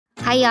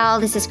Hi, y'all.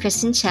 This is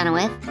Kristen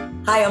Chenoweth.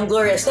 Hi, I'm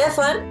Gloria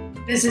Stefan.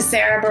 This is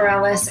Sarah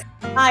Bareilles.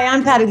 Hi,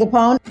 I'm Patti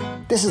LuPone.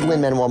 This is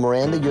Lin-Manuel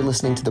Miranda. You're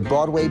listening to the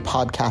Broadway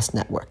Podcast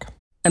Network.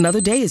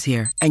 Another day is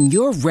here, and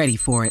you're ready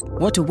for it.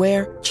 What to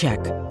wear? Check.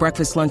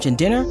 Breakfast, lunch, and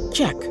dinner?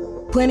 Check.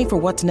 Planning for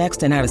what's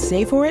next and how to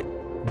save for it?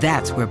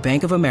 That's where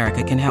Bank of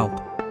America can help.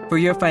 For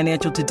your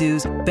financial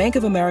to-dos, Bank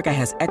of America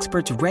has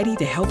experts ready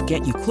to help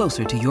get you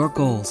closer to your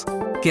goals.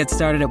 Get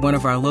started at one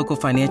of our local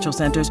financial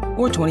centers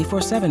or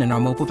 24/7 in our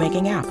mobile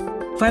banking app.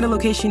 Find a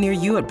location near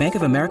you at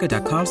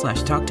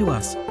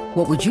bankofamerica.com/talktous.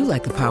 What would you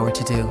like the power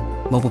to do?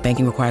 Mobile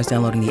banking requires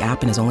downloading the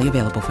app and is only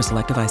available for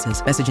select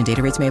devices. Message and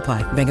data rates may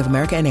apply. Bank of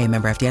America N.A.,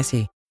 member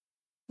FDIC.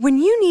 When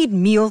you need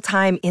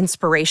mealtime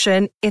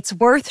inspiration, it's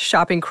worth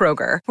shopping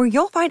Kroger, where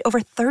you'll find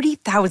over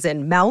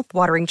 30,000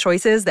 mouth-watering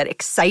choices that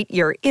excite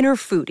your inner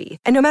foodie.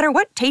 And no matter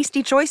what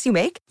tasty choice you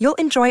make, you'll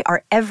enjoy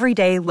our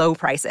everyday low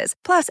prices,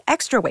 plus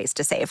extra ways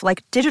to save,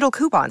 like digital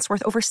coupons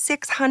worth over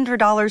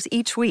 $600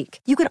 each week.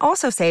 You can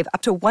also save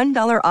up to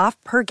 $1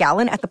 off per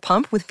gallon at the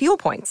pump with fuel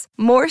points.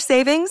 More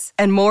savings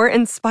and more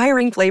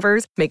inspiring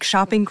flavors make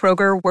shopping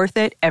Kroger worth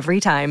it every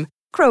time.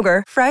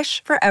 Kroger,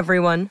 fresh for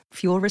everyone.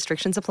 Fuel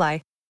restrictions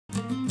apply.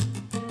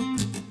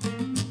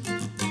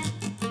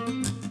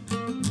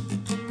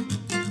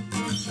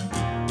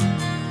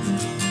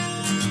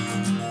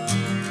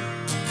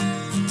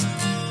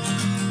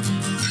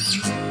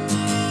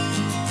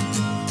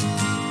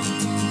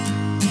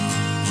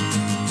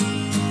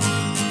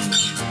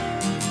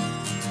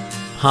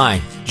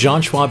 Hi,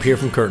 John Schwab here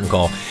from Curtain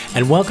Call,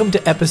 and welcome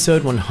to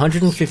episode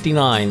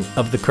 159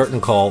 of the Curtain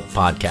Call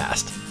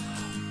podcast.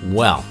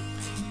 Well,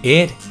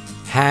 it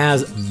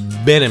has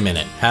been a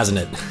minute, hasn't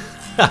it?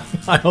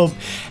 I hope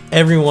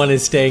everyone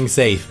is staying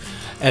safe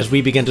as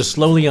we begin to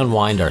slowly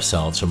unwind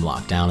ourselves from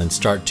lockdown and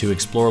start to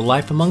explore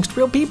life amongst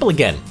real people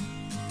again.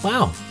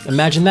 Wow,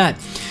 imagine that.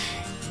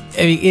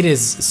 I mean, it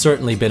has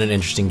certainly been an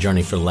interesting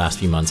journey for the last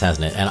few months,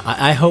 hasn't it? And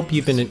I hope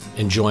you've been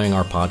enjoying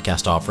our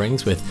podcast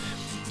offerings with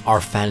our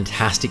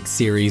fantastic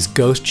series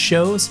Ghost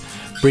Shows,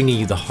 bringing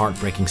you the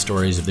heartbreaking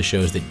stories of the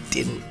shows that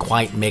didn't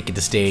quite make it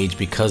to stage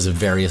because of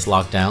various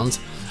lockdowns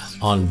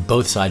on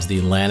both sides of the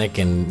Atlantic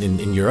and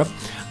in Europe.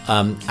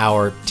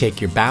 Our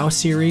Take Your Bow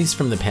series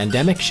from the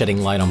pandemic,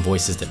 shedding light on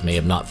voices that may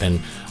have not been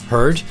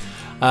heard,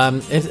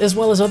 as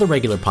well as other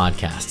regular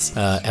podcasts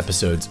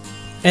episodes.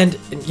 And,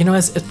 you know,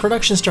 as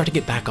productions start to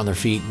get back on their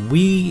feet,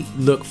 we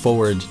look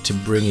forward to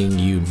bringing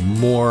you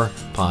more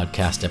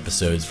podcast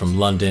episodes from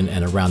London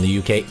and around the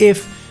UK,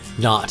 if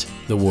not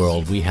the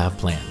world. We have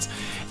plans.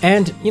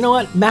 And you know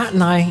what? Matt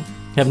and I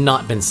have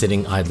not been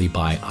sitting idly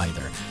by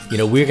either. You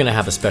know, we're going to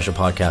have a special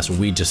podcast where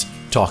we just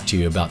talk to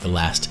you about the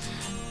last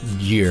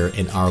year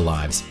in our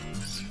lives.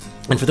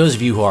 And for those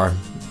of you who are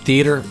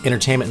theater,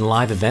 entertainment, and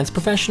live events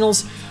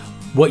professionals,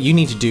 what you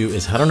need to do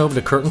is head on over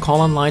to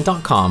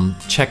curtaincallonline.com,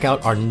 check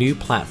out our new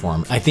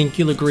platform. I think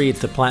you'll agree it's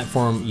the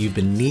platform you've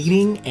been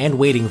needing and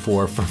waiting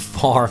for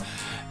far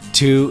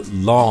too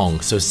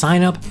long. So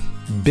sign up,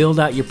 build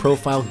out your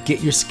profile,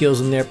 get your skills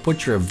in there,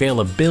 put your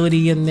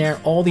availability in there,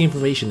 all the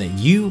information that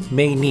you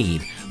may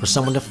need for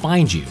someone to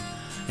find you,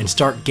 and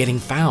start getting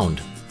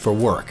found for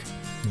work.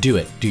 Do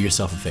it. Do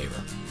yourself a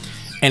favor.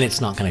 And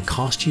it's not going to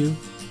cost you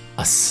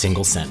a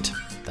single cent.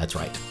 That's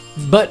right.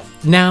 But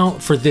now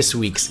for this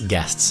week's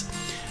guests.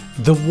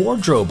 The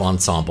Wardrobe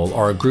Ensemble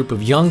are a group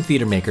of young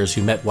theatre makers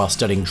who met while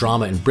studying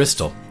drama in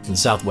Bristol, in the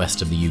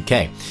southwest of the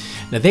UK.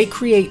 Now they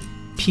create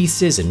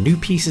pieces and new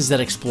pieces that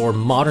explore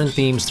modern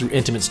themes through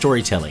intimate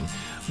storytelling,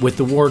 with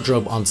the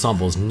Wardrobe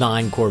Ensemble's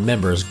 9 core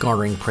members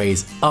garnering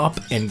praise up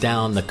and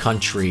down the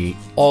country,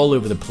 all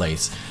over the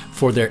place,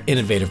 for their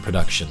innovative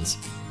productions,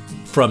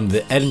 from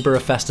the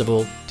Edinburgh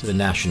Festival to the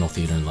National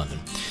Theatre in London.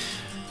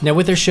 Now,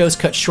 with their shows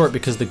cut short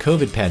because of the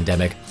COVID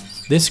pandemic,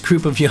 this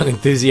group of young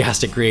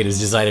enthusiastic creatives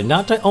decided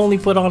not to only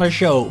put on a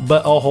show,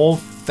 but a whole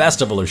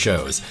festival of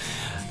shows.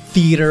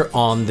 Theatre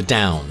on the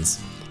Downs.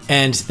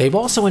 And they've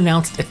also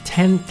announced a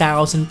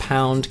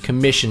 £10,000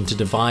 commission to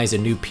devise a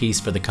new piece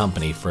for the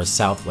company for a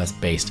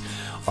Southwest-based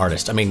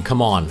artist. I mean,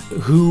 come on,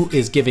 who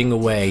is giving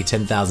away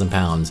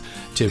 £10,000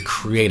 to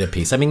create a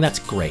piece? I mean, that's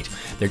great.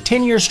 They're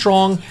 10 years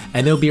strong,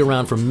 and they'll be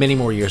around for many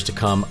more years to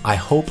come, I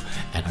hope,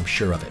 and I'm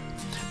sure of it.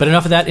 But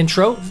enough of that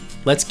intro.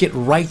 Let's get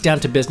right down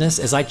to business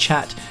as I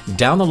chat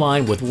down the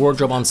line with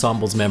Wardrobe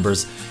Ensemble's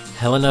members,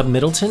 Helena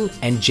Middleton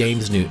and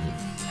James Newton.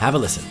 Have a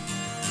listen.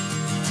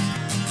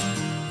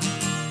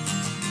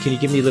 Can you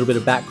give me a little bit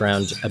of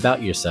background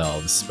about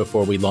yourselves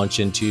before we launch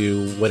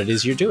into what it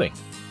is you're doing?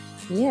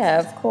 Yeah,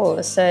 of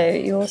course. So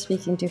you're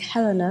speaking to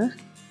Helena.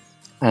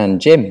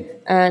 And Jim.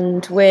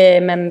 And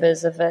we're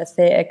members of a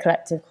theatre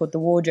collective called the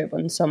Wardrobe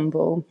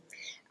Ensemble.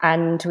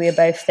 And we are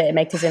both theatre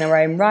makers in our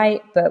own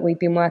right, but we've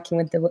been working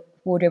with the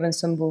Wardrobe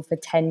Ensemble for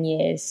 10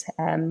 years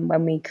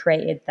when we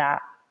created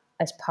that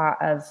as part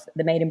of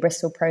the Made in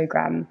Bristol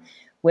programme,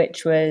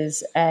 which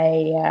was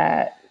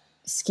a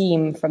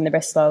scheme from the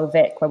Bristol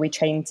Vic where we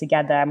trained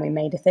together and we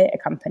made a theatre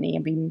company,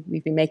 and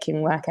we've been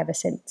making work ever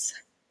since.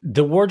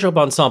 The Wardrobe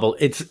Ensemble,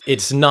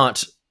 it's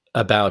not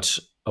about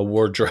a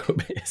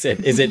wardrobe?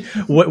 Is it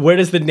where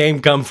does the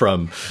name come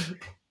from?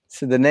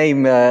 So the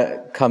name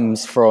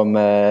comes from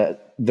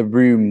the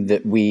room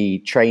that we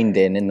trained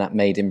in that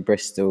Made in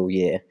Bristol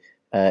year.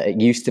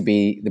 It used to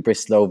be the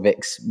Bristol Old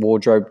Vics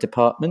wardrobe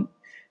department,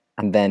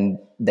 and then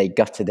they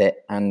gutted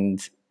it,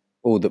 and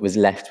all that was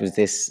left was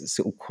this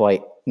sort of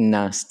quite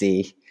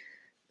nasty,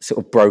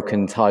 sort of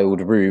broken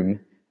tiled room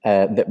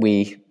that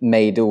we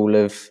made all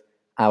of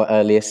our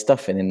earliest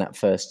stuff in that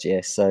first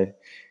year. So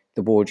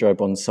the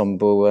wardrobe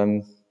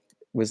ensemble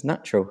was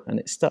natural, and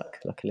it stuck,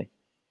 luckily.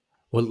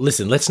 Well,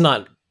 listen, let's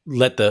not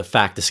let the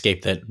fact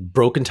escape that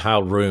broken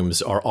tiled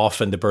rooms are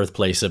often the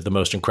birthplace of the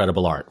most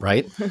incredible art,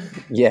 right?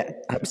 Yeah,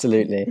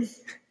 absolutely.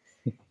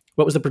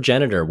 What was the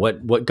progenitor?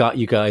 What got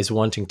you guys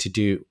wanting to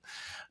do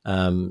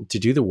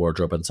the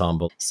wardrobe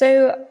ensemble?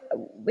 So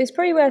it's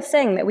probably worth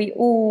saying that we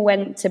all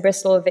went to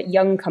Bristol Old Vic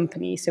Young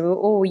Company. So we were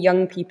all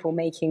young people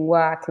making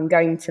work and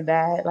going to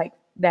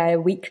their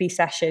weekly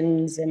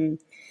sessions, and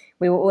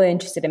we were all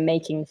interested in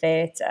making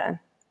theatre.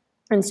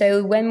 And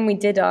so when we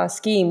did our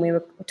scheme, we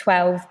were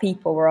 12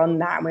 people were on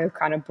that, and we were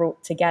kind of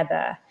brought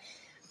together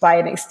by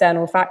an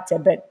external factor.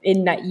 But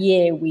in that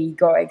year, we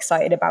got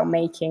excited about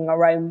making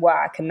our own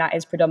work, and that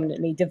is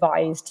predominantly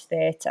devised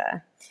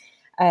theatre.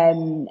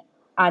 And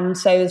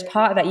so as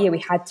part of that year, we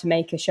had to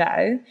make a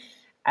show.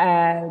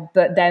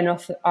 But then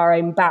off our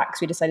own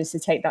backs, we decided to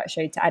take that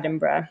show to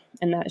Edinburgh.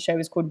 And that show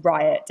was called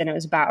Riot, and it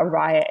was about a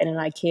riot in an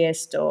IKEA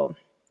store.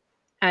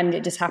 And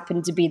it just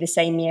happened to be the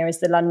same year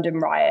as the London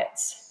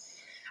riots.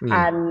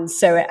 And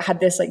so it had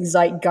this like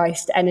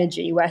zeitgeist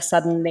energy where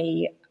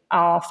suddenly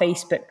our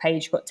Facebook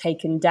page got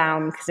taken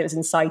down because it was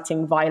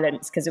inciting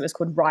violence, because it was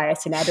called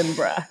Riot in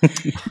Edinburgh.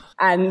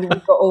 And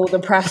we've got all the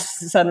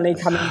press suddenly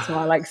coming to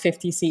our like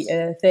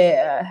 50-seater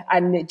theatre.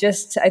 And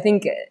I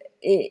think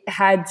it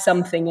had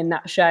something in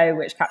that show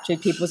which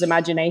captured people's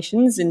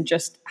imaginations and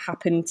just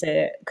happened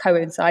to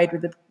coincide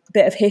with a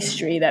bit of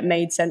history that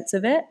made sense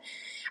of it.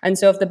 And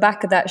so off the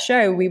back of that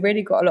show, we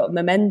really got a lot of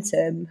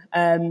momentum,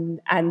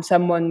 and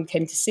someone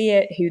came to see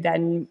it who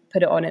then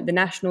put it on at the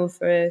National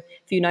for a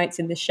few nights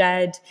in the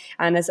Shed.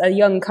 And as a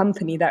young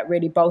company, that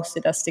really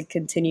bolstered us to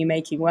continue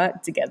making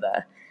work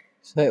together.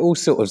 So it all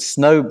sort of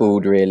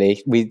snowballed,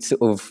 really. We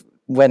sort of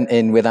went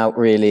in without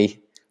really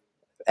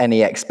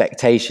any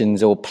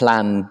expectations or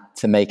plan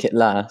to make it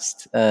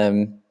last.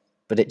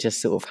 But it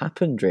just sort of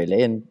happened,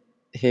 really. And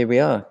here we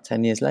are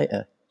 10 years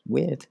later.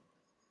 Weird.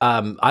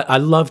 I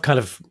love kind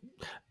of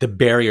the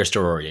barrier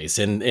stories,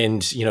 and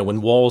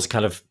when walls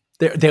kind of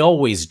they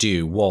always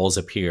do, walls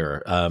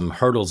appear,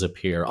 hurdles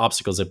appear,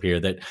 obstacles appear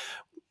that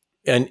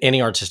in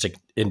any artistic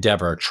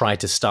endeavor try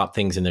to stop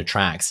things in their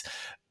tracks.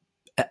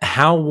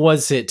 How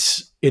was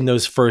it in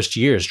those first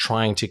years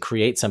trying to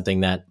create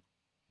something that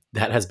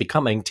has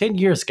become 10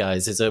 years,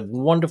 guys, is a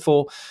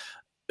wonderful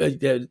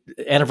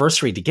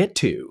anniversary to get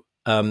to.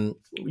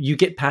 You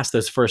get past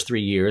those first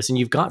 3 years and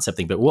you've got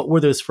something, but what were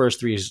those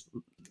first 3 years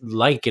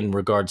like in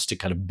regards to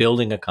kind of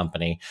building a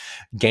company,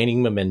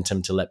 gaining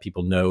momentum to let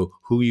people know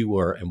who you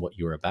were and what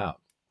you were about?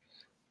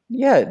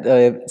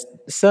 Yeah,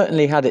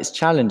 certainly had its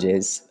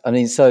challenges. I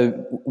mean, so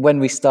when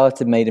we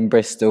started Made in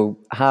Bristol,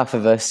 half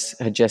of us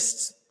had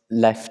just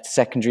left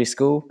secondary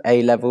school,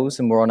 A-levels,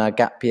 and were on our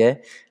gap year,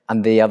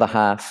 and the other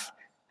half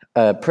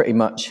pretty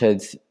much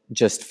had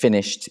just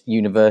finished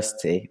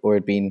university or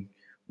had been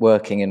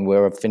working and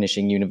were of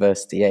finishing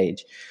university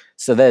age.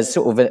 So there's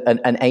sort of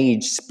an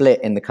age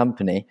split in the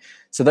company.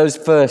 So those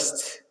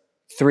first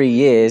 3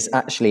 years,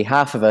 actually,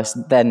 half of us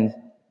then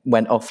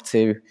went off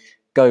to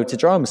go to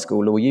drama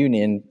school or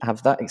uni and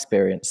have that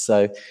experience.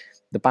 So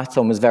the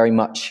baton was very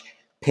much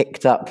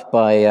picked up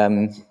by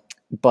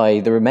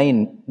the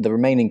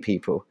remaining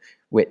people,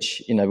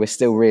 which we're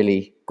still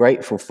really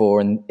grateful for.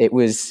 And it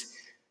was,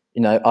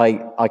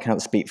 I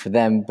can't speak for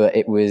them, but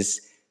it was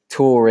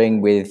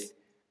touring with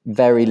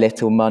very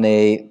little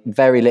money,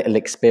 very little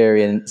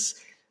experience,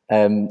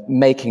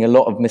 making a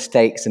lot of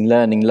mistakes and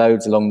learning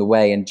loads along the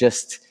way, and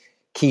just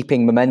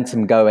keeping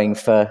momentum going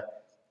for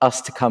us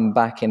to come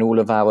back in all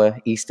of our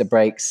Easter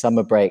breaks,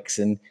 summer breaks,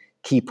 and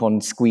keep on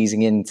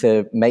squeezing in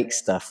to make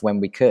stuff when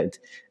we could.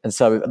 And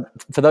so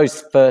for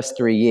those first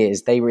 3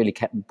 years, they really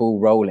kept the ball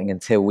rolling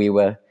until we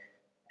were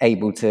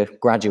able to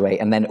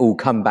graduate and then all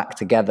come back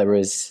together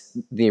as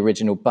the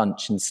original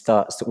bunch and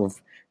start sort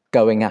of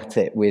going at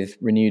it with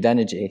renewed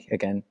energy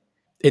again.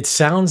 It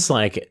sounds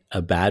like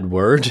a bad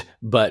word,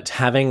 but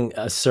having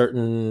a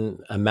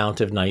certain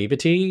amount of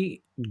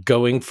naivety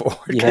going forward,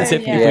 because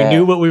if we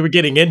knew what we were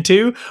getting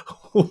into,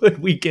 would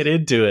we get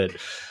into it?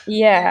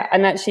 Yeah,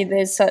 and actually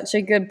there's such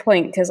a good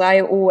point, because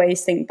I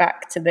always think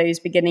back to those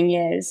beginning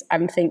years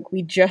and think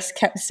we just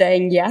kept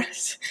saying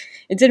yes.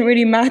 It didn't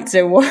really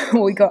matter what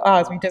we got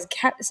asked, we just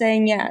kept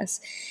saying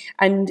yes.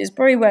 And it's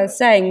probably worth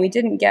saying we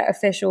didn't get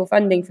official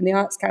funding from the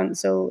Arts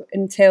Council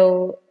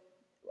until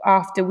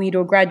after we'd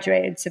all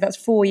graduated. So that's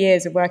 4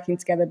 years of working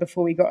together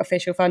before we got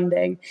official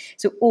funding.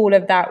 So all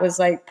of that was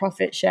like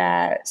profit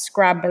share,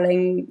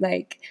 scrabbling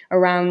like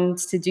around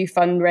to do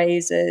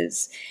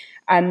fundraisers.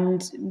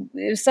 And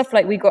it was stuff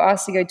like we got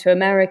asked to go to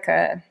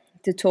America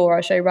to tour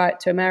our show right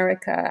to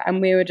America,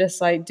 and we were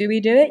just like, do we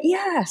do it?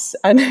 Yes.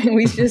 And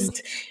we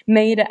just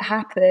made it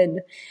happen.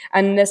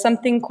 And there's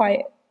something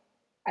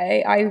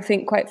I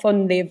think quite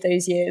fondly of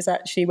those years,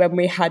 actually, when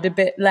we had a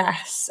bit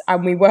less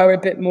and we were a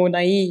bit more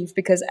naive,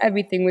 because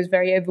everything was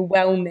very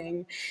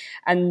overwhelming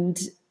and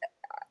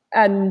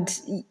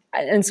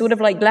sort of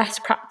like less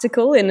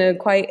practical in a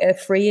quite a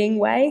freeing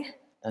way.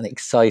 And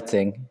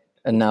exciting.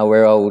 And now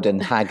we're old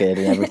and haggard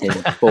and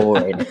everything's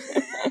boring.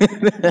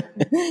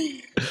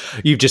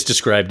 You've just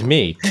described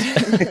me.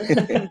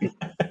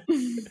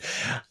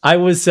 I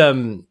was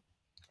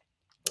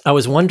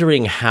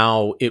wondering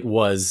how it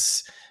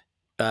was.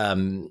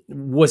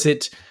 Was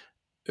it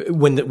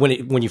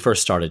when you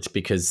first started?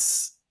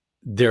 Because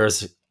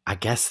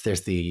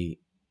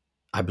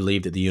I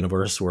believe that the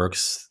universe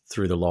works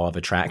through the law of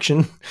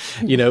attraction,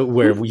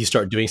 where you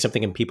start doing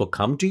something and people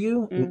come to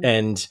you.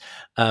 And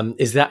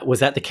was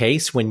that the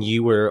case when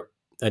you were?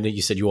 I know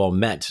you said you all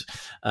met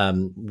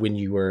when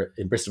you were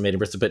in Bristol, made in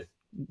Bristol, but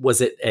was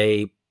it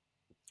a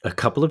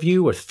couple of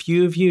you or a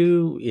few of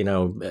you,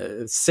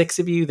 6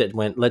 of you that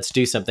went, let's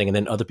do something, and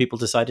then other people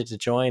decided to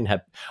join?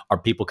 Are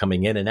people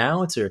coming in and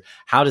out, or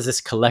how does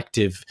this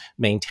collective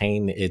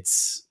maintain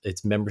its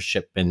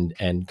membership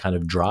and kind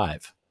of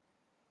drive?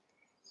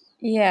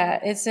 Yeah,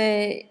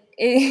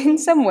 in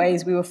some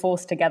ways we were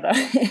forced together.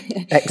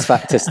 X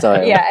Factor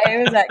style. Yeah,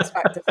 it was X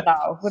Factor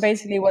style. We're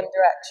basically One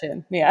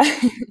Direction. Yeah.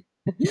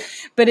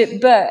 But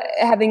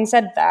having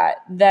said that,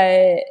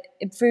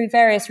 through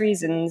various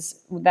reasons,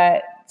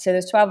 so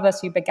there's 12 of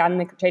us who began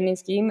the training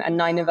scheme and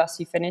 9 of us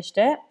who finished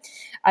it.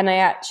 And I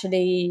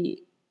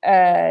actually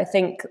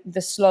think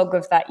the slog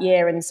of that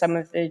year and some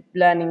of the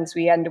learnings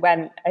we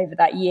underwent over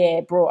that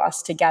year brought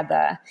us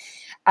together.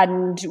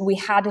 And we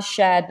had a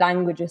shared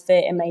language of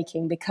theatre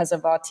making because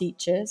of our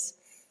teachers.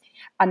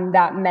 And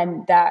that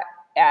meant that,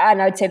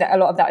 and I'd say that a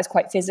lot of that is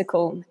quite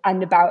physical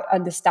and about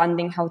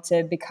understanding how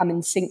to become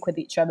in sync with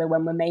each other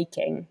when we're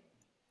making.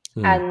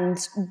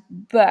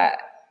 But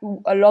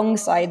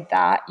alongside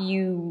that,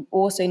 you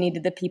also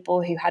needed the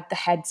people who had the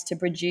heads to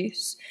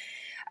produce.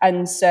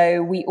 And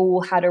so we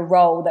all had a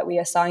role that we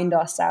assigned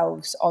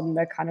ourselves on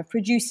the kind of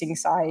producing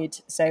side.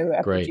 So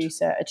a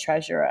producer, a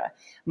treasurer,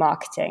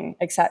 marketing,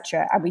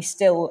 etc. And we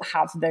still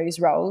have those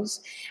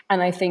roles.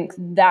 And I think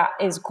that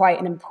is quite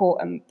an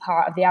important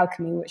part of the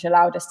alchemy, which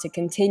allowed us to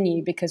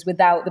continue, because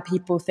without the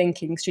people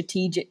thinking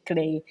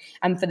strategically,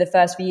 and for the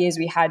first few years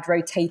we had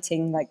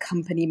rotating like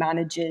company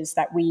managers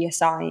that we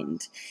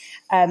assigned,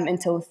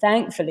 until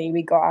thankfully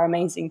we got our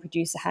amazing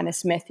producer Hannah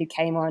Smith, who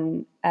came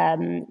on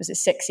was it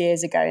 6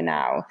 years ago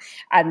now,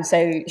 and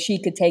so she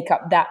could take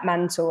up that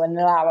mantle and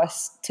allow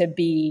us to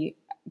be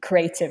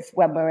creative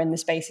when we're in the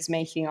spaces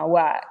making our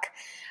work.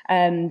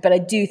 But I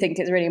do think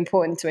it's really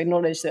important to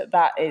acknowledge that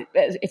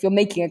if you're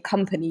making a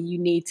company, you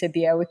need to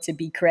be able to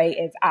be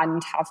creative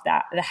and have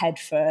the head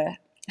for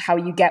how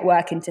you get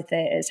work into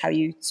theatres, how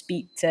you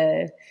speak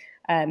to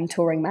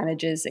touring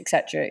managers,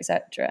 etc.,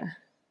 etc.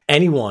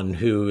 Anyone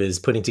who is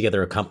putting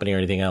together a company or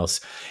anything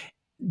else,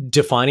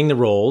 defining the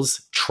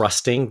roles,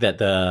 trusting that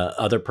the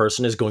other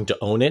person is going to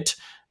own it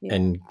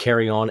and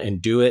carry on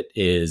and do it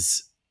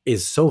is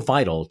so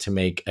vital to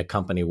make a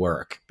company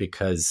work,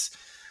 because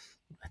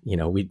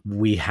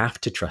we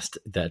have to trust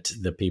that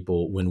the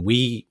people, when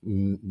we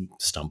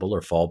stumble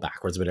or fall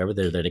backwards, whatever,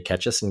 they're there to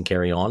catch us and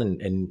carry on,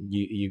 and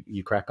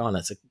you crack on.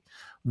 That's a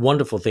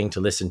wonderful thing to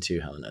listen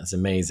to, Helena. It's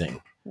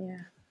amazing.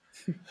 Yeah.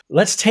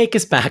 Let's take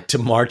us back to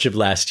March of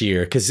last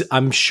year, because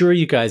I'm sure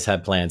you guys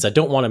had plans. I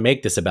don't want to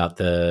make this about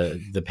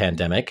the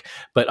pandemic,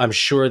 but I'm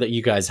sure that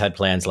you guys had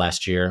plans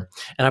last year.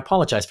 And I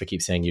apologize for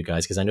keep saying you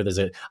guys, because I know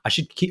I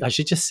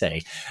should just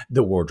say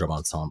the Wardrobe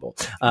Ensemble.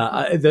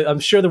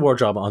 I'm sure the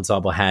Wardrobe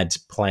Ensemble had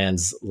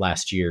plans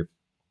last year.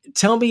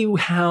 Tell me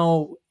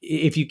how,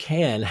 if you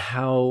can,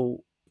 how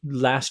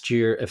last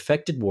year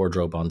affected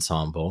Wardrobe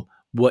Ensemble,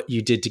 what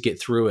you did to get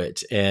through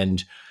it,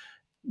 and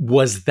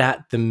was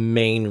that the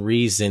main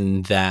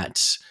reason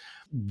that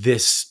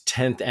this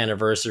 10th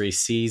anniversary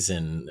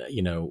season,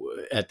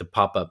 at the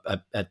pop-up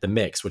at the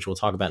Mix, which we'll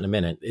talk about in a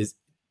minute,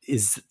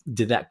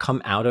 did that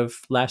come out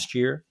of last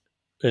year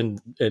and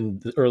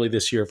early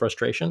this year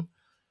frustration?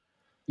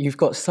 You've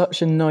got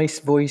such a nice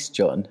voice,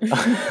 John.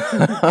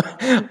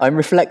 I'm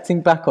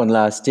reflecting back on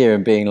last year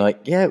and being like,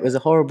 yeah, it was a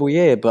horrible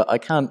year, but I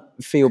can't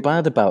feel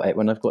bad about it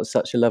when I've got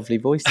such a lovely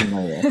voice in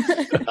my ear.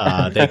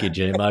 Thank you,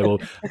 Jim. I will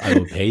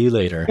pay you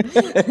later.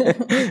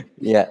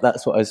 Yeah,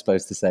 that's what I was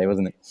supposed to say,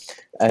 wasn't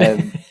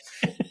it?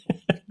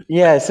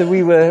 Yeah, so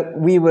we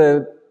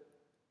were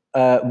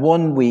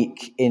 1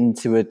 week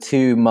into a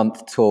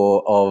 2-month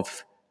tour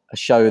of a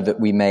show that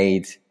we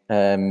made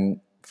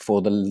for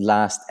the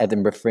last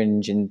Edinburgh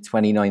Fringe in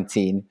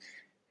 2019.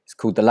 It's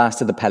called The Last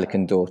of the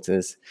Pelican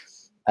Daughters.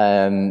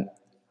 And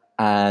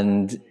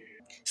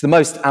it's the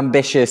most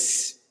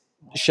ambitious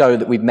show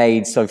that we've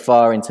made so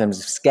far in terms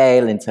of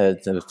scale, in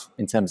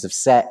terms of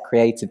set,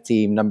 creative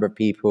team, number of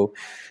people.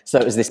 So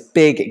it was this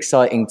big,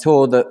 exciting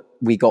tour that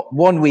we got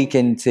 1 week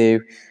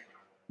into.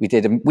 We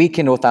did a week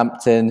in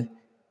Northampton,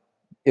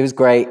 It was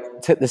great.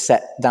 Took the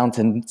set down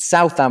to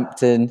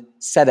Southampton,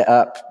 set it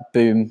up,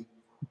 boom,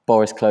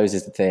 Boris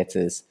closes the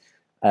theatres.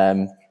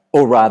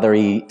 Or rather,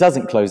 he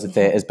doesn't close the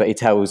theatres, but he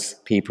tells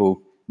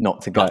people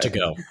not to go. Not to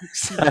go.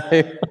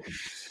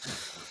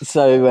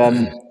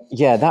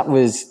 Yeah, that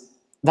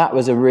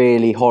was a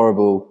really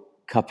horrible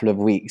couple of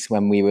weeks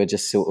when we were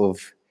just sort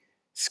of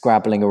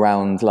scrabbling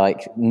around,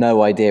 like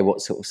no idea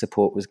what sort of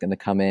support was going to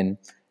come in.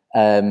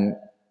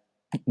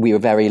 We were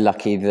very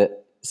lucky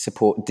that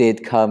support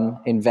did come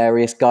in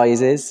various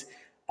guises.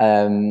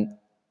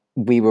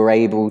 We were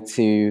able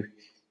to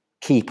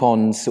keep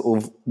on sort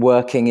of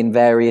working in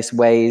various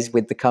ways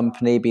with the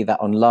company, be that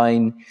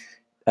online.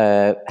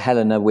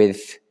 Helena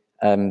with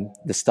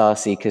the Star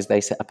Seekers,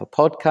 they set up a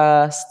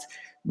podcast.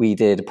 We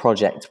did a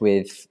project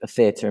with a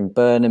theatre in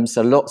Burnham.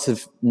 So lots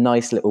of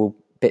nice little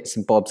bits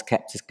and bobs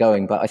kept us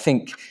going. But I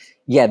think,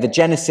 yeah, the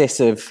genesis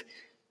of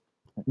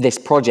this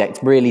project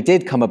really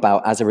did come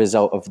about as a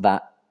result of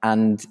that.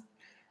 And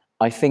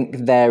I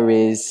think there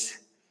is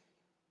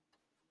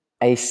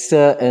a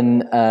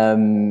certain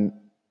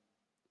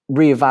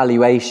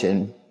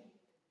reevaluation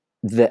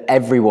that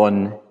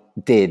everyone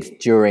did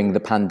during the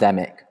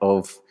pandemic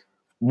of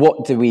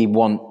what do we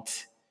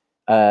want,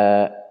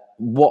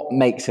 what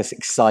makes us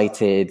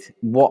excited,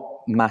 what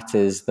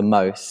matters the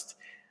most.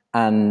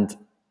 And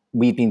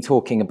we've been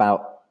talking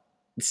about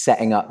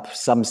setting up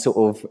some sort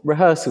of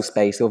rehearsal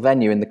space or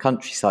venue in the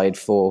countryside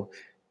for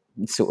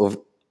sort of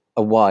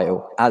a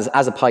while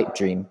as a pipe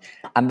dream.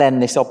 And then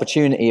this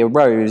opportunity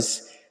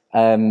arose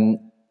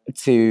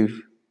to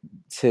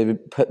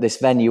put this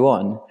venue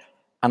on.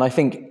 And I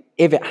think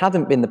if it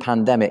hadn't been the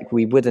pandemic,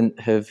 we wouldn't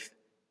have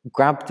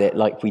grabbed it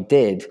like we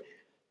did.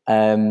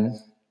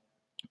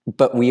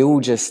 But we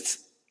all just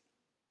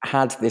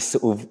had this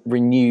sort of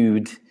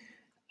renewed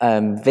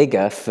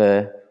vigor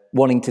for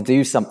wanting to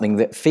do something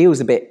that feels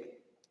a bit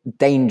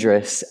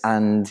dangerous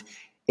and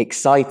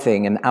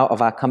exciting and out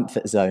of our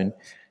comfort zone.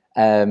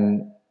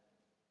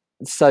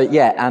 So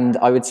yeah, and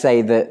I would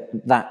say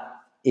that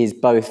is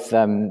both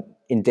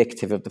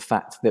indicative of the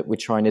fact that we're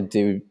trying to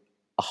do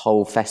a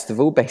whole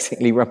festival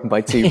basically run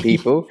by two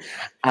people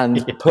and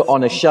yes. Put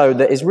on a show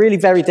that is really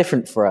very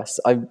different for us.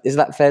 Is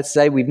that fair to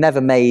say? We've never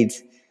made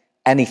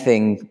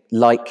anything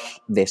like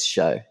this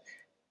show,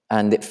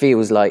 and it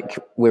feels like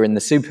we're in the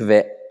soup of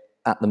it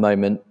at the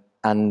moment,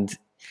 and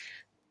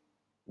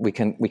we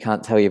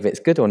can't tell you if it's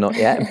good or not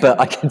yet, but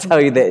I can tell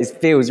you that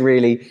it feels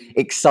really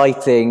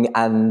exciting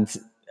and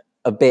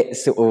a bit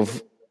sort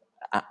of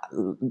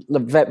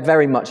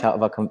very much out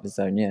of our comfort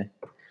zone.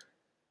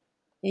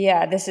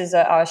 Yeah, this is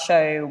our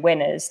show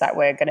Winners that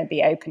we're going to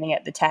be opening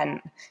at the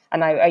tent.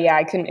 And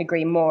I couldn't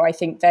agree more. I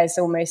think there's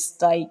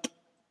almost like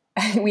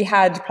we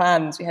had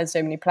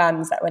so many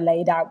plans that were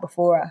laid out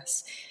before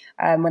us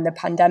when the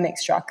pandemic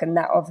struck, and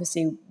that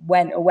obviously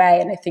went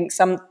away. And I think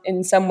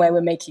in some way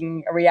we're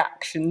making a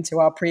reaction to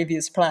our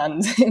previous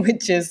plans,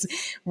 which is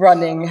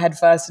running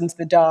headfirst into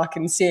the dark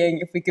and seeing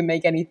if we can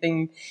make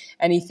anything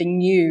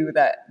new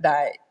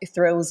that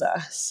thrills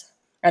us.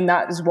 And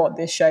that is what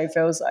this show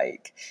feels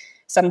like.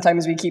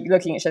 Sometimes we keep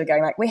looking at each other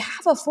going like, we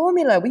have a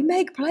formula, we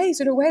make plays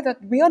in a way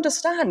that we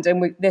understand.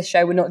 And this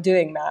show, we're not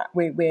doing that.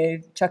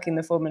 We're chucking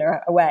the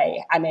formula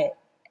away. And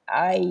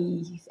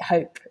I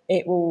hope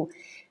it will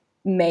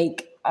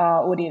make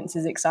our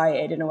audiences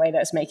excited in a way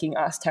that's making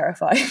us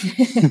terrified.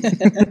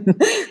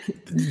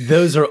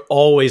 Those are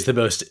always the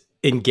most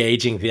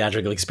engaging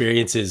theatrical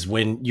experiences,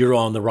 when you're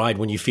on the ride,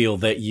 when you feel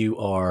that you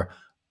are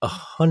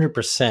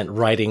 100%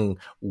 writing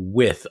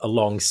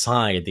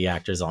alongside the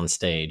actors on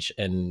stage.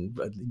 And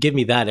give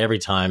me that every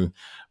time,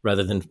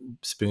 rather than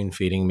spoon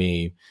feeding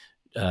me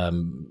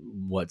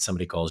what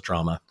somebody calls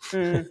drama.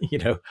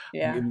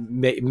 Yeah.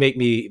 Make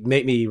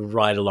me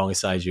ride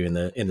alongside you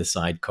in the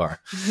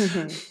sidecar.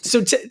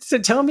 So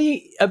tell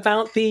me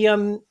about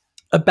the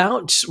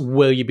about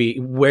where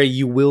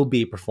you will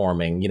be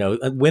performing.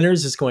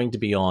 Winners is going to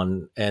be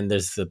on, and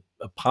there's a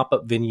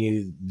pop-up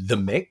venue, The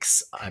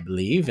Mix, I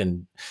believe,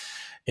 in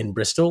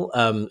Bristol,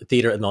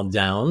 Theatre on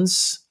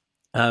Downs.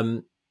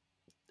 How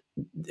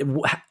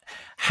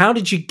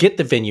did you get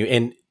the venue,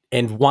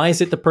 and why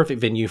is it the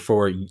perfect venue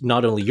for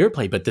not only your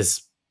play, but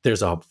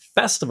there's a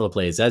festival of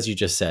plays, as you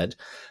just said.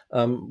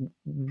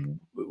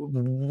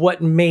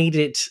 What made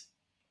it?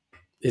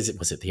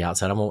 Was it the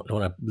outside? I don't want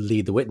to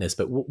lead the witness,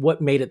 but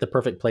what made it the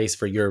perfect place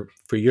for your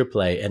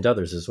play and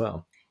others as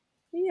well?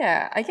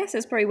 Yeah, I guess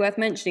it's probably worth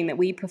mentioning that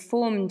we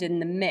performed in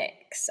The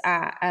Mix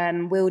at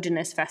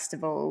Wilderness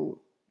Festival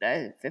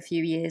a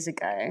few years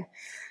ago.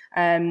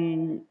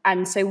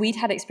 And so we'd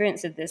had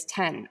experience of this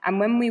tent. And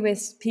when we were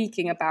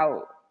speaking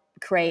about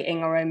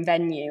creating our own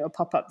venue, a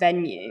pop-up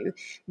venue,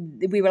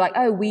 we were like,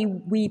 oh,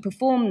 we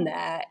perform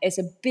there. It's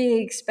a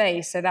big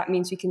space, so that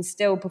means we can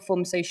still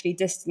perform socially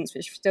distanced,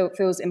 which still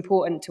feels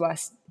important to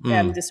us,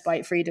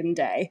 despite Freedom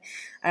Day.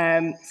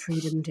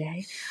 Freedom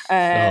Day. Oh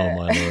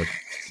my Lord.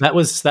 That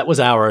was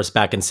ours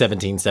back in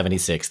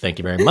 1776. Thank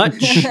you very much.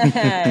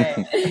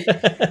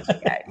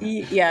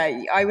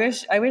 Yeah, I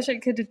wish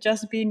it could have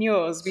just been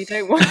yours. We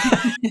don't want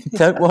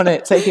Don't want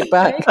it. Take it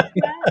back.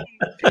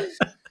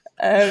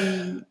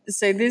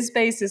 So this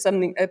space is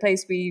a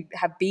place we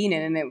have been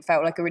in, and it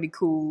felt like a really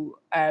cool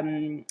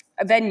a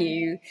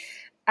venue,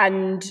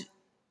 and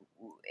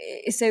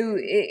so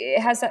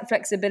it has that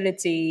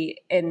flexibility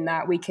in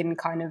that we can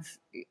kind of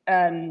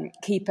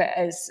keep it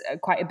as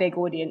quite a big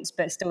audience,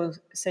 but still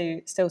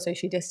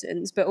socially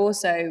distanced. But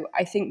also,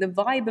 I think the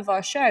vibe of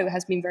our show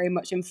has been very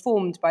much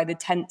informed by the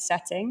tent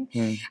setting,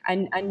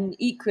 and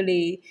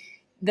equally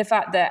the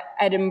fact that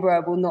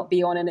Edinburgh will not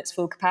be on in its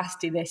full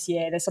capacity this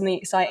year. There's something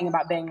exciting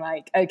about being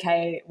like,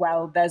 okay,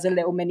 well, there's a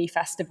little mini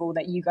festival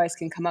that you guys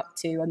can come up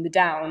to on the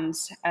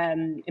Downs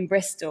in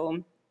Bristol.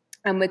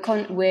 And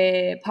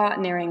we're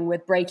partnering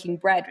with Breaking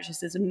Bread, which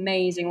is this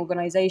amazing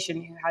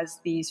organisation who has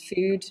these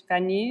food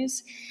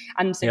venues.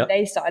 And so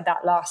they started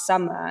that last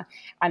summer,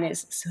 and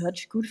it's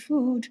such good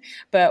food.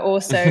 But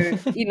also,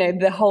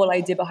 the whole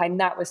idea behind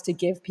that was to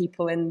give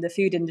people in the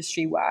food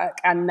industry work.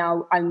 And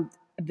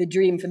the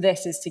dream for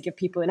this is to give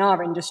people in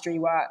our industry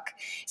work.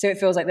 So it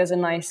feels like there's a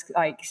nice,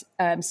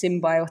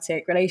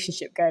 symbiotic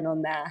relationship going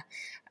on there.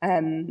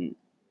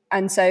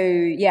 And so,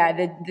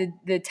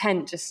 the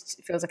tent just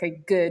feels like a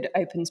good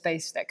open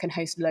space that can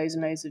host loads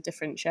and loads of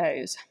different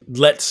shows.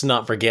 Let's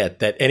not forget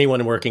that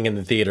anyone working in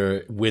the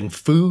theater, when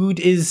food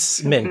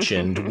is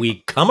mentioned,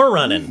 we come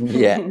a-running.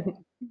 Yeah.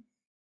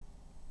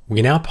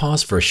 We now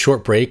pause for a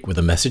short break with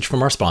a message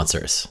from our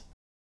sponsors.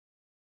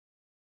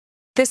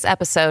 This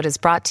episode is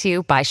brought to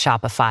you by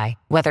Shopify.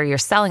 Whether you're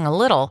selling a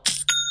little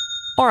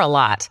or a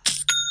lot,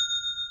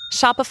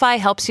 Shopify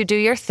helps you do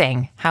your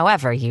thing,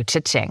 however you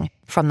cha-ching.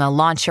 From the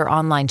launch your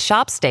online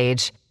shop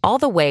stage, all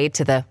the way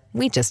to the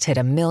we just hit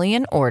 1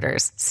 million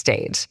orders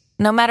stage.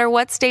 No matter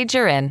what stage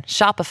you're in,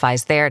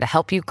 Shopify's there to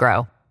help you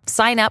grow.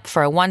 Sign up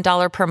for a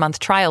 $1 per month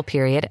trial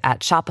period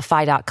at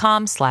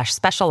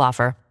shopify.com/special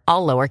offer,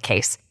 all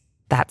lowercase.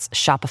 That's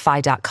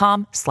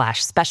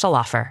shopify.com/special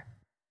offer.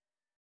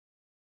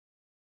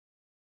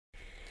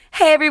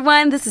 Hey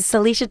everyone, this is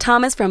Salisha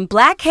Thomas from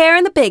Black Hair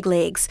in the Big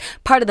Leagues,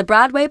 part of the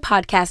Broadway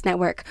Podcast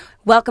Network.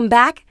 Welcome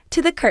back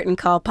to the Curtain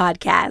Call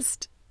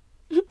Podcast.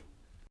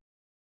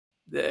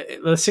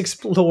 Let's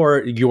explore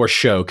your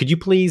show. Could you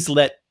please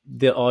let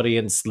the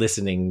audience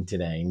listening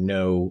today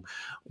know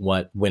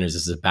what Winners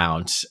is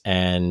about?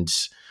 And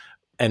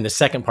the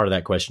second part of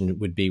that question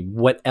would be,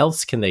 what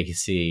else can they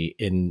see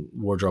in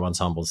Wardrobe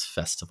Ensemble's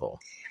festival?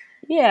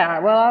 Yeah,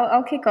 well,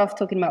 I'll kick off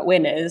talking about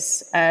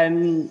Winners.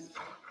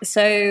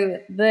 So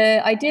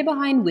the idea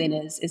behind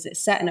Winners is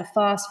it's set in a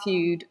fast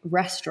food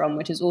restaurant,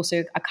 which is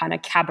also a kind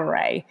of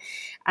cabaret.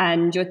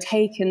 And you're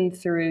taken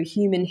through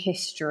human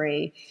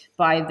history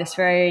by this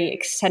very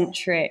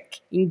eccentric,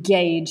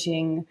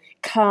 engaging,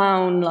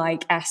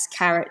 clown-like-esque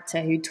character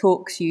who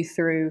talks you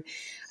through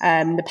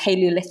the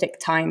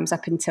Paleolithic times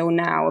up until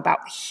now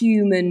about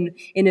human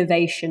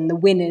innovation, the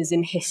winners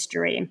in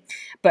history,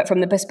 but from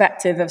the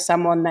perspective of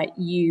someone that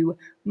you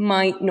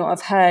might not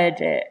have heard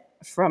it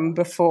from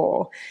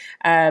before.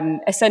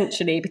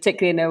 Essentially,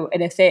 particularly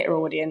in a theatre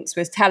audience,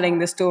 was telling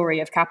the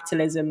story of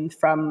capitalism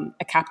from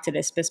a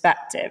capitalist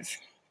perspective.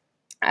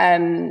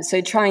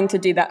 So trying to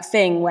do that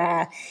thing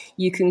where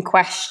you can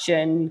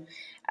question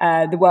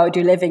the world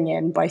you're living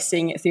in by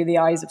seeing it through the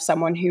eyes of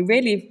someone who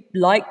really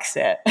likes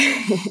it,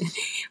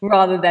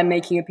 rather than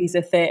making a piece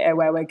of theatre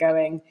where we're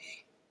going,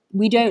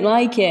 we don't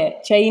like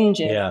it, change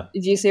it. Yeah.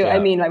 Do you see what I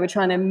mean? Like, we're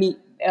trying to meet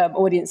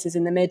audiences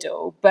in the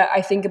middle. But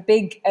I think a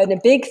big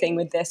thing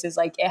with this is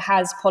like it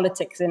has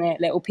politics in it,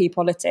 little p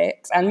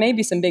politics, and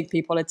maybe some big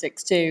p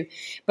politics too.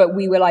 But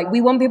we were like, we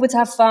want people to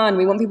have fun.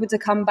 We want people to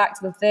come back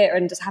to the theatre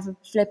and just have a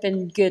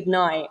flipping good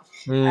night.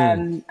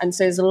 And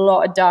so there's a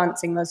lot of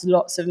dancing. There's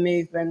lots of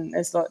movement.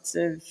 There's lots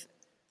of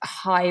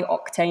high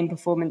octane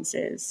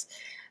performances.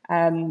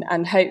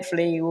 And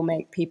hopefully will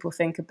make people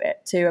think a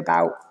bit too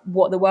about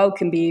what the world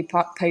can be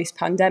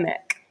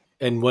post-pandemic.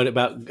 And what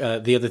about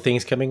the other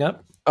things coming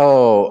up?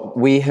 Oh,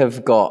 we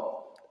have got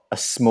a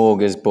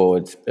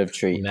smorgasbord of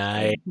treats.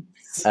 Nice.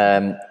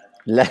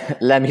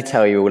 Let me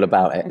tell you all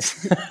about it.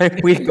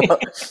 we've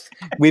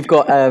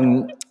got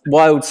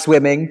Wild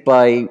Swimming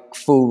by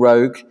Full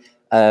Rogue.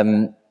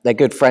 They're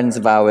good friends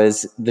of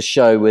ours. The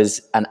show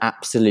was an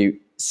absolute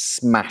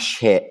smash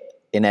hit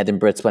in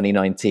Edinburgh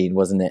 2019,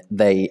 wasn't it?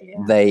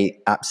 They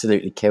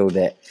absolutely killed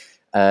it.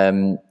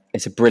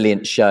 It's a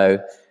brilliant show.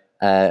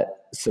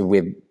 So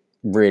we're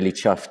really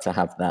chuffed to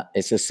have that.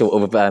 It's a sort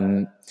of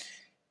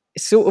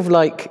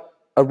like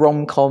a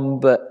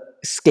rom-com, but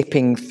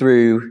skipping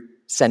through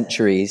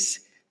centuries.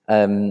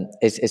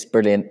 It's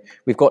brilliant.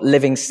 We've got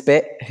Living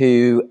Spit,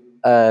 who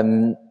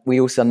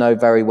we also know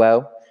very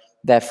well.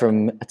 They're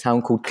from a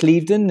town called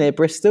Clevedon near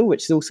Bristol,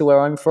 which is also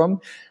where I'm from,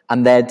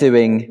 and they're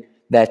doing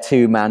their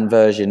 2-man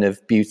version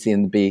of Beauty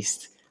and the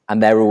Beast,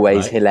 and they're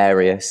always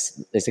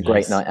hilarious. It's a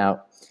great night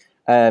out.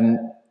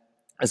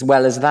 As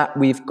well as that,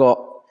 we've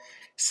got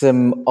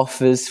some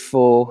offers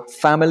for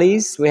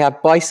families. We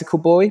have Bicycle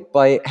Boy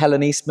by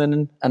Helen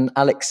Eastman and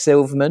Alex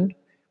Silverman,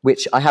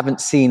 which I haven't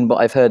seen, but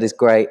I've heard is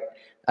great.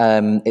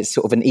 It's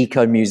sort of an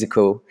eco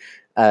musical.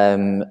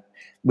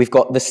 We've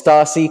got The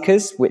Star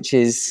Seekers, which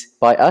is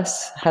by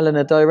us.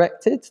 Helena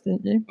directed,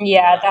 didn't you?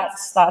 Yeah,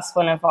 that's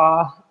one of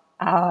our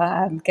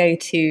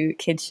go-to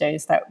kids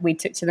shows that we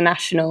took to the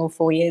National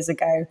 4 years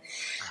ago.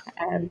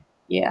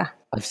 Yeah,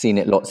 I've seen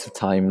it lots of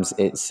times.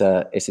 It's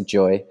a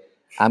joy.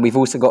 And we've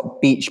also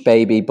got Beach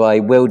Baby by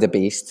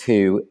Wildebeest,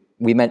 who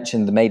we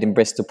mentioned the Made in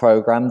Bristol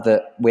program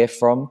that we're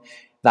from.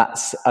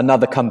 That's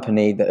another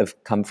company that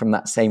have come from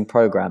that same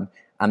program,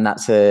 and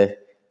that's a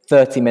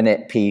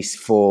 30-minute piece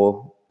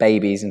for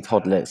babies and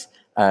toddlers.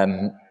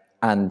 And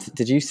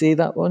did you see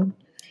that one?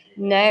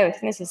 No, I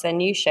think this is a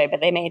new show, but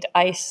they made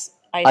Ice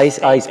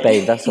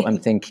Babe. That's what I'm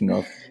thinking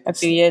of. A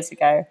few years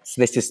ago. So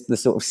this is the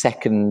sort of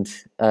second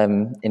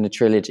in a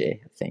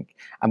trilogy, I think.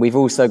 And we've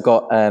also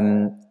got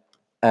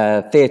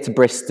Theatre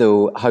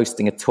Bristol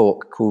hosting a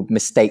talk called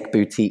Mistake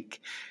Boutique,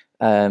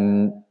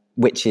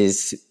 which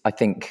is, I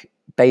think,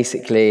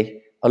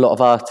 basically a lot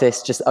of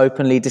artists just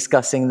openly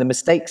discussing the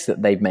mistakes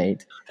that they've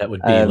made. That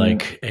would be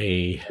like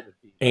a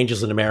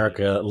Angels in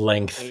America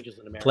length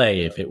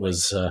play if it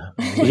was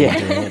yeah.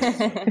 doing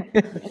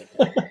it.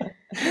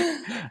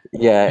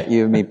 Yeah,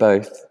 you and me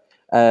both.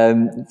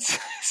 That's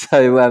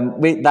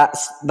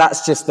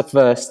just the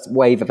first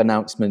wave of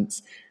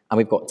announcements, and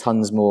we've got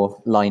tons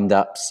more lined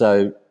up.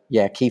 So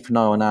yeah, keep an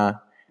eye on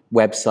our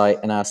website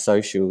and our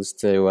socials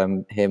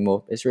to hear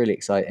more. It's really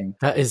exciting.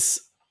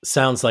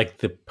 Sounds like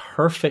the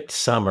perfect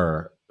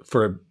summer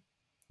for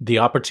the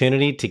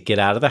opportunity to get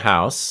out of the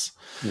house.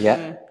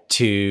 Yeah.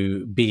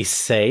 To be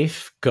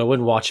safe, go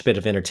and watch a bit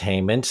of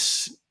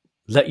entertainment,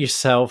 let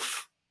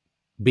yourself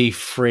be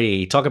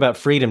free. Talk about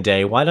Freedom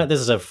Day. Why not?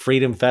 This is a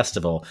freedom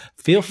festival.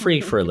 Feel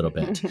free for a little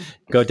bit.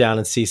 Go down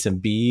and see some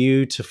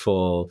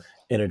beautiful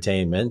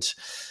entertainment.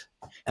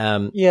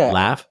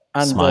 Laugh,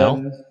 and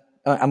smile.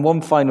 And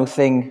one final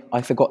thing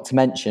I forgot to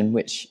mention,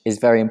 which is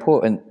very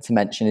important to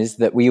mention, is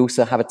that we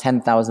also have a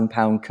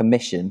 £10,000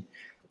 commission,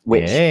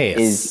 which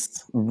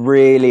is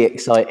really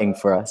exciting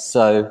for us.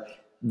 So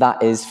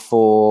that is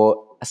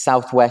for a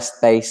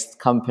Southwest-based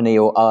company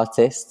or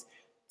artist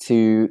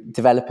to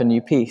develop a new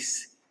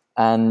piece,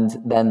 and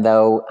then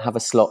they'll have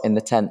a slot in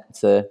the tent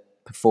to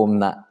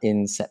perform that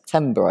in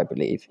September, I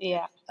believe.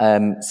 Yeah.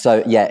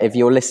 So yeah, if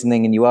you're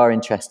listening and you are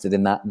interested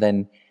in that,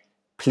 then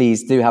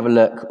please do have a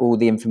look. All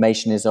the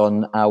information is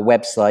on our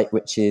website,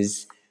 which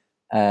is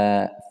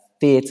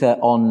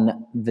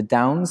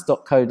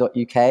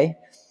theatreonthedowns.co.uk.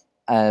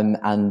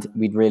 And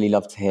we'd really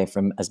love to hear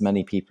from as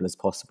many people as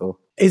possible.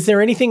 Is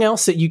there anything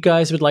else that you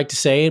guys would like to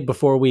say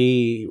before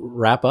we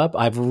wrap up?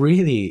 I've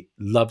really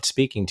loved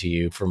speaking to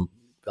you.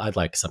 I'd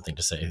like something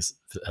to say, if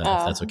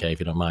that's okay, if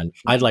you don't mind.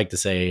 I'd like to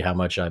say how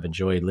much I've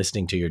enjoyed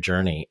listening to your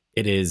journey.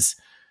 It is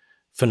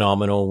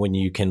phenomenal when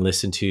you can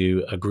listen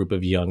to a group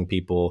of young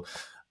people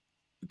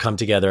come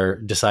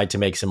together, decide to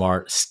make some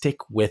art, stick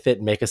with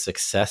it, make a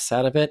success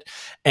out of it.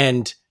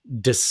 And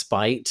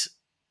despite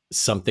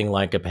something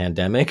like a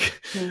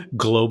pandemic,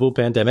 global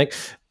pandemic,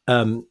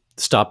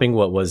 stopping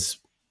what was,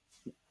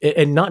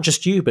 and not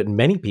just you, but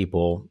many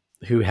people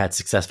who had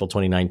successful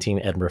 2019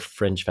 Edinburgh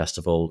Fringe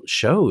Festival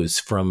shows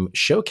from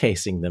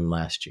showcasing them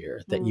last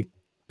year, that you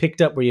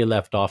picked up where you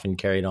left off and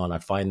carried on. I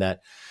find that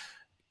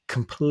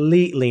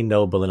completely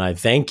noble, and I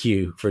thank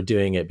you for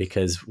doing it,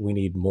 because we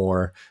need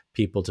more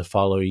people to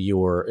follow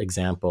your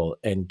example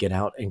and get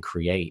out and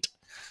create.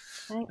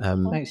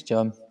 Thanks,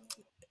 John.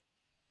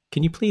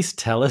 Can you please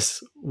tell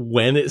us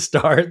when it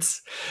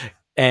starts,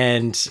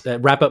 and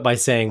wrap up by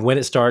saying when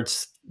it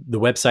starts, the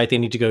website they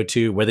need to go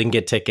to, where they can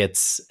get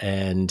tickets,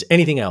 and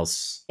anything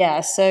else?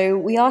 Yeah, so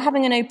we are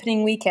having an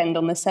opening weekend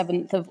on the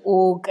 7th of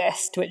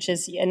August, which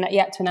is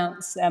yet to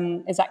announce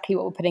exactly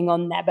what we're putting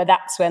on there, but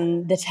that's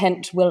when the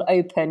tent will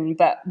open.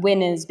 But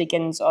Winners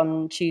begins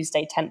on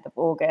Tuesday, 10th of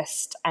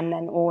August, and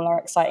then all our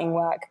exciting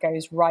work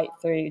goes right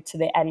through to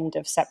the end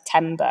of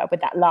September,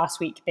 with that last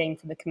week being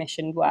for the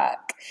commissioned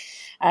work.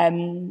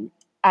 And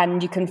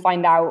you can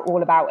find out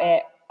all about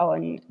it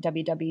on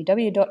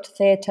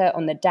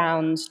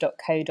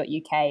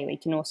www.theatreonthedowns.co.uk, where you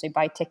can also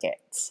buy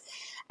tickets.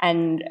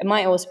 And it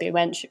might also be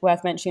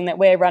worth mentioning that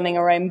we're running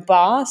our own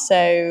bar,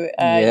 so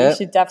you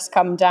should definitely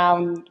come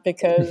down,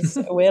 because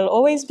we'll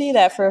always be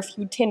there for a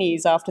few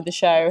tinnies after the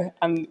show,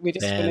 and we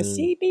just want to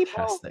see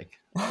people.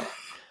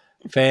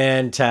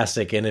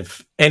 Fantastic. And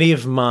if any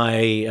of my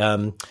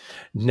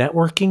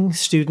networking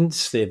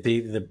students,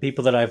 the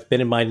people that I've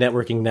been in my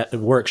networking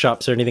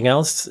workshops or anything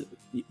else,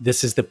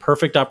 this is the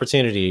perfect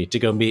opportunity to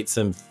go meet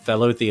some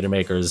fellow theater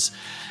makers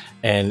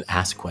and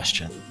ask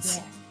questions.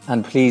 Yeah.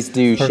 And please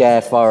do share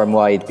far and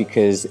wide,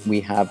 because we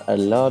have a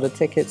lot of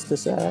tickets to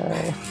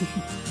sell.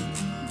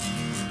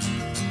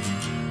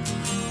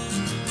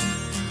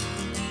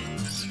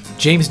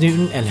 James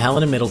Newton and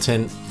Helena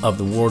Middleton of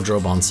the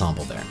Wardrobe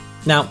Ensemble there.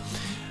 Now,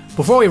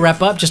 before we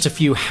wrap up, just a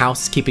few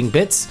housekeeping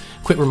bits.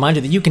 Quick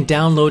reminder that you can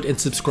download and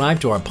subscribe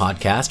to our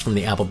podcast from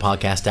the Apple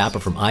Podcast app or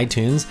from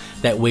iTunes.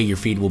 That way your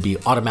feed will be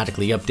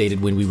automatically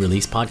updated when we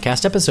release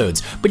podcast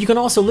episodes. But you can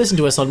also listen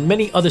to us on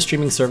many other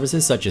streaming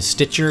services such as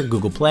Stitcher,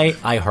 Google Play,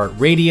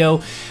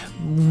 iHeartRadio,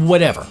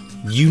 whatever.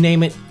 You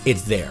name it,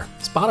 it's there.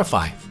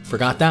 Spotify,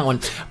 forgot that one.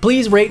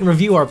 Please rate and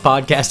review our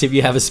podcast if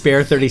you have a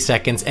spare 30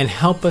 seconds and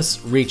help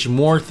us reach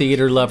more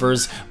theater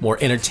lovers, more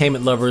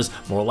entertainment lovers,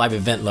 more live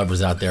event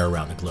lovers out there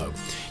around the globe.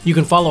 You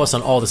can follow us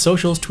on all the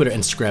socials, Twitter,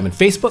 Instagram, and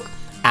Facebook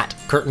at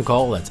Curtain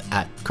Call. That's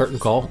at Curtain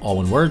Call, all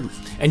one word.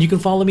 And you can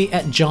follow me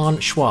at John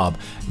Schwab,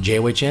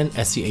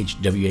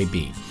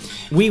 JOHNSCHWAB.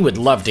 We would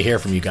love to hear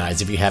from you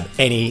guys. If you have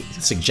any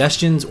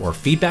suggestions or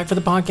feedback for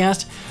the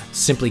podcast,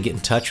 simply get in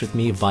touch with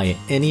me via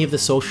any of the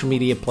social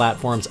media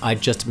platforms I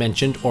just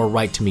mentioned, or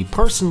write to me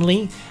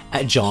personally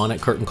at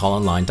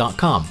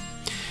john@curtaincallonline.com.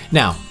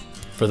 Now,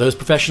 for those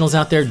professionals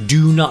out there,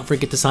 do not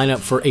forget to sign up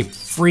for a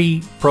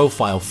free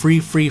profile, free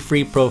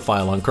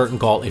profile on Curtain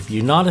Call. If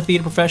you're not a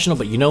theater professional,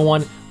 but you know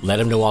one, let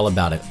them know all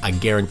about it. I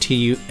guarantee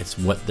you it's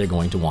what they're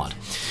going to want.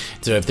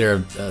 So if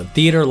they're a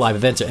theater, live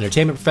events, or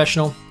entertainment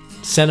professional,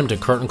 send them to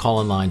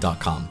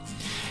curtaincallonline.com.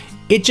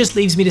 It just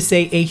leaves me to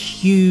say a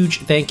huge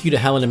thank you to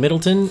Helena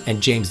Middleton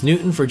and James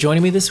Newton for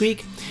joining me this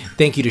week.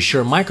 Thank you to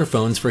Shure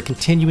Microphones for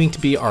continuing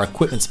to be our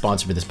equipment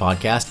sponsor for this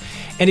podcast.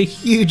 And a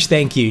huge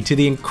thank you to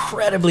the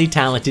incredibly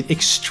talented,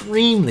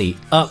 extremely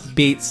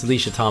upbeat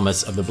Salisha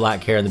Thomas of the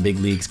Black Hair in the Big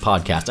Leagues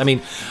podcast. I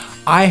mean,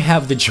 I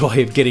have the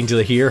joy of getting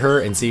to hear her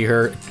and see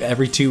her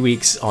every 2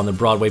 weeks on the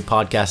Broadway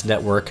Podcast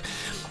Network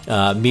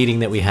meeting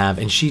that we have.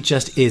 And she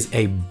just is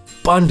a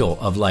bundle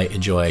of light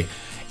and joy.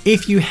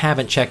 If you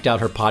haven't checked out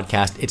her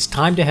podcast, it's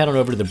time to head on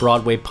over to the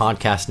Broadway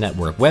Podcast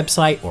Network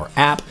website or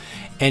app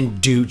and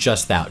do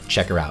just that.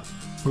 Check her out.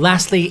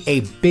 Lastly,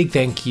 a big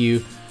thank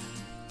you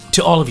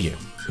to all of you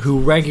who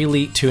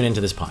regularly tune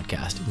into this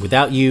podcast.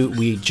 Without you,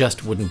 we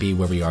just wouldn't be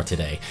where we are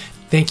today.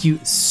 Thank you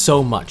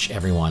so much,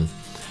 everyone.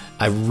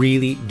 I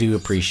really do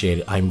appreciate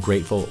it. I'm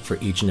grateful for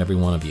each and every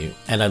one of you.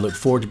 And I look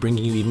forward to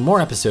bringing you even more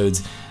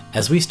episodes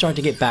as we start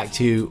to get back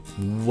to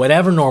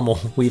whatever normal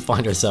we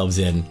find ourselves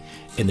in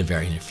the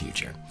very near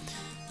future.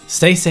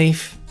 Stay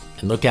safe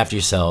and look after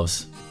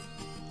yourselves.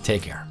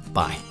 Take care.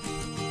 Bye.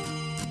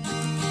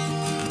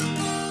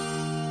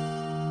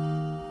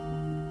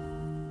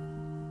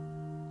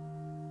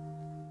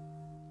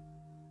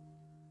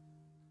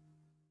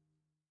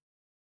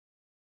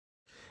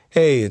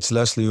 Hey, it's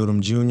Leslie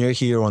Odom Jr.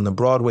 here on the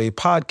Broadway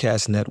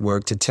Podcast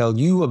Network to tell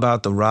you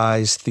about the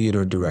Rise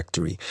Theater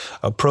Directory,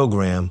 a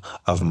program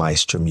of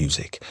Maestro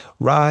Music.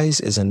 Rise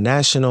is a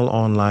national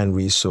online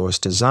resource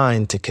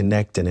designed to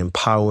connect and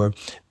empower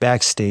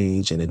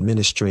backstage and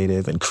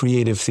administrative and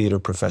creative theater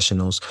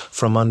professionals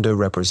from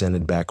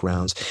underrepresented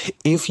backgrounds.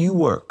 If you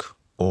work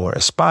or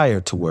aspire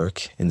to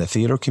work in the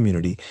theater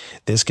community,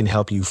 this can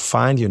help you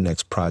find your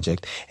next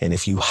project. And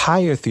if you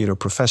hire theater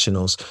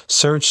professionals,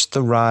 search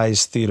the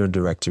Rise Theater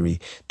Directory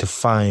to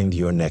find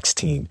your next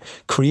team.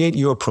 Create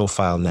your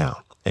profile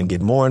now and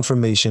get more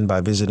information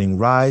by visiting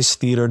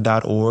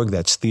risetheater.org.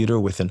 That's theater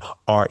with an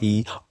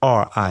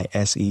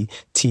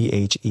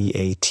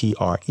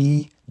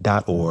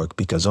RERISETHEATRE.org,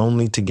 because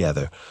only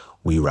together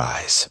we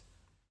rise.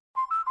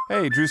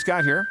 Hey, Drew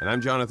Scott here, and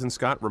I'm Jonathan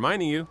Scott,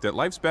 reminding you that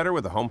life's better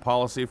with a home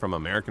policy from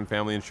American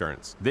Family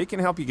Insurance. They can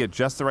help you get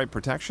just the right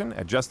protection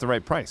at just the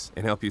right price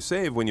and help you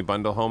save when you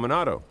bundle home and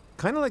auto.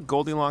 Kind of like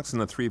Goldilocks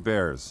and the Three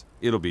Bears.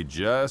 It'll be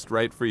just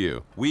right for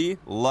you. We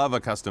love a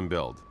custom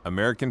build.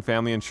 American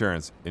Family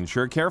Insurance.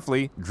 Insure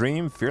carefully,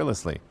 dream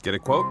fearlessly. Get a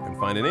quote and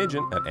find an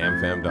agent at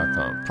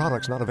amfam.com.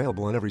 Products not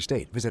available in every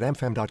state. Visit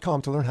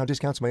amfam.com to learn how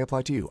discounts may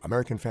apply to you.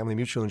 American Family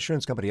Mutual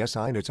Insurance Company,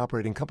 SI, and its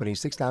operating company,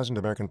 6000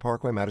 American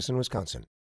Parkway, Madison, Wisconsin.